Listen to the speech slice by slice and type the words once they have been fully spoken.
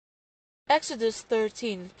Exodus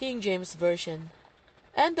 13, King James Version.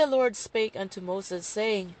 And the Lord spake unto Moses,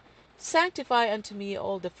 saying, Sanctify unto me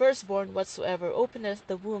all the firstborn whatsoever openeth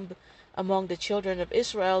the womb among the children of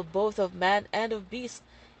Israel, both of man and of beast,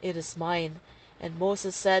 it is mine. And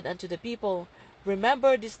Moses said unto the people,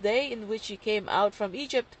 Remember this day in which ye came out from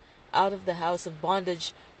Egypt, out of the house of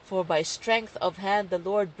bondage, for by strength of hand the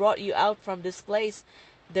Lord brought you out from this place.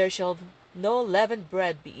 There shall no leavened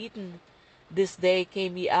bread be eaten. This day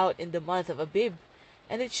came ye out in the month of Abib.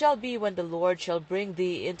 And it shall be, when the Lord shall bring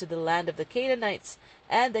thee into the land of the Canaanites,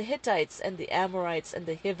 and the Hittites, and the Amorites, and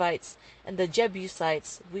the Hivites, and the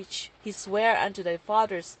Jebusites, which he sware unto thy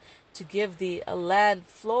fathers to give thee, a land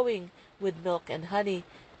flowing with milk and honey,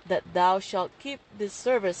 that thou shalt keep this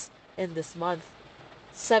service in this month.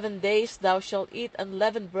 7 days thou shalt eat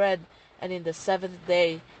unleavened bread, and in the 7th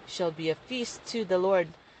day shall be a feast to the Lord.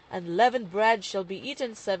 Unleavened bread shall be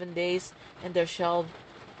eaten 7 days, and there shall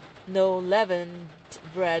no leavened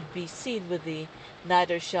bread be seen with thee,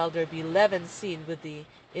 neither shall there be leaven seen with thee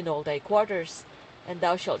in all thy quarters. And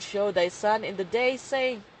thou shalt show thy son in the day,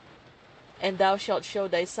 saying, And thou shalt show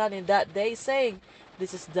thy son in that day, saying,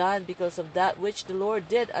 This is done because of that which the Lord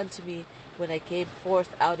did unto me when I came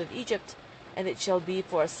forth out of Egypt. And it shall be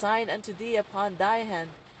for a sign unto thee upon thy hand,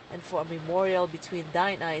 and for a memorial between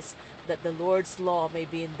thine eyes, that the Lord's law may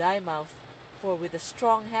be in thy mouth. For with a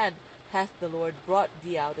strong hand hath the Lord brought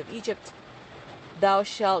thee out of Egypt. Thou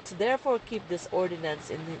shalt therefore keep this ordinance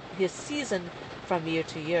in his season from year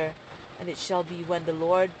to year. And it shall be, when the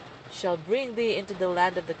Lord shall bring thee into the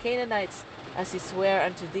land of the Canaanites, as he sware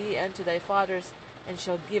unto thee and to thy fathers, and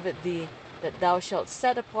shall give it thee, that thou shalt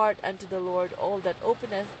set apart unto the Lord all that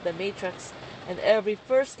openeth the matrix, and every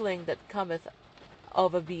firstling that cometh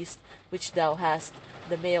of a beast which thou hast,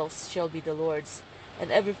 the males shall be the Lord's. And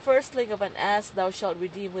every firstling of an ass thou shalt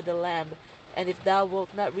redeem with a lamb. And if thou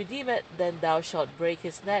wilt not redeem it, then thou shalt break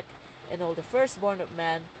his neck. And all the firstborn of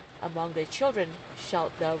man among thy children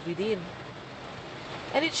shalt thou redeem.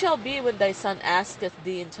 And it shall be, when thy son asketh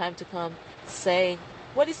thee in time to come, saying,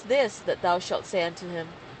 What is this? That thou shalt say unto him,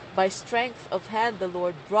 By strength of hand the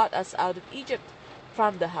Lord brought us out of Egypt,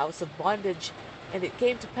 from the house of bondage. And it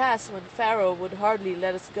came to pass, when Pharaoh would hardly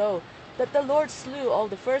let us go, that the Lord slew all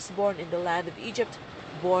the firstborn in the land of Egypt,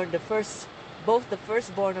 both the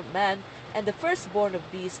firstborn of man and the firstborn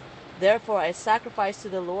of beast. Therefore I sacrifice to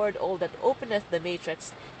the Lord all that openeth the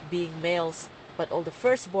matrix, being males, but all the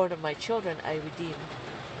firstborn of my children I redeem.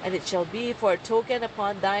 And it shall be for a token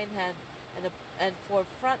upon thine hand, and for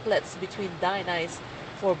frontlets between thine eyes,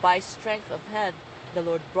 for by strength of hand the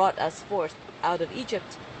Lord brought us forth out of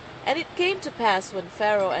Egypt. And it came to pass, when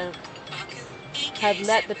Pharaoh had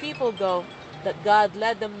let the people go, that God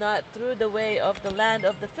led them not through the way of the land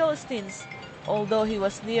of the Philistines, although he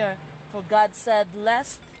was near. For God said,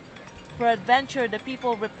 Lest peradventure the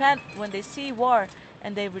people repent when they see war,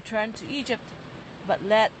 and they return to Egypt. But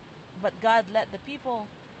God led the people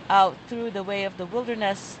out through the way of the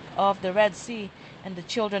wilderness of the Red Sea, and the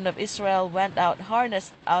children of Israel went out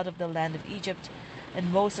harnessed out of the land of Egypt.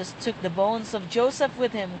 And Moses took the bones of Joseph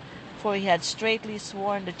with him, for he had straitly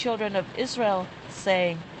sworn the children of Israel,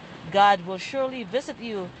 saying, God will surely visit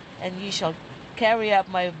you, and ye shall carry up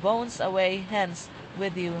my bones away hence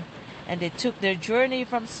with you. And they took their journey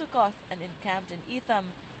from Succoth, and encamped in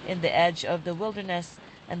Etham, in the edge of the wilderness.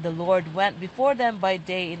 And the Lord went before them by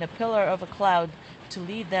day in a pillar of a cloud, to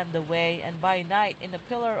lead them the way, and by night in a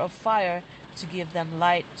pillar of fire, to give them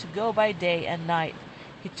light to go by day and night.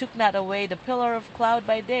 He took not away the pillar of cloud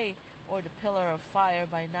by day, or the pillar of fire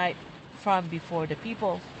by night, from before the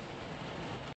people.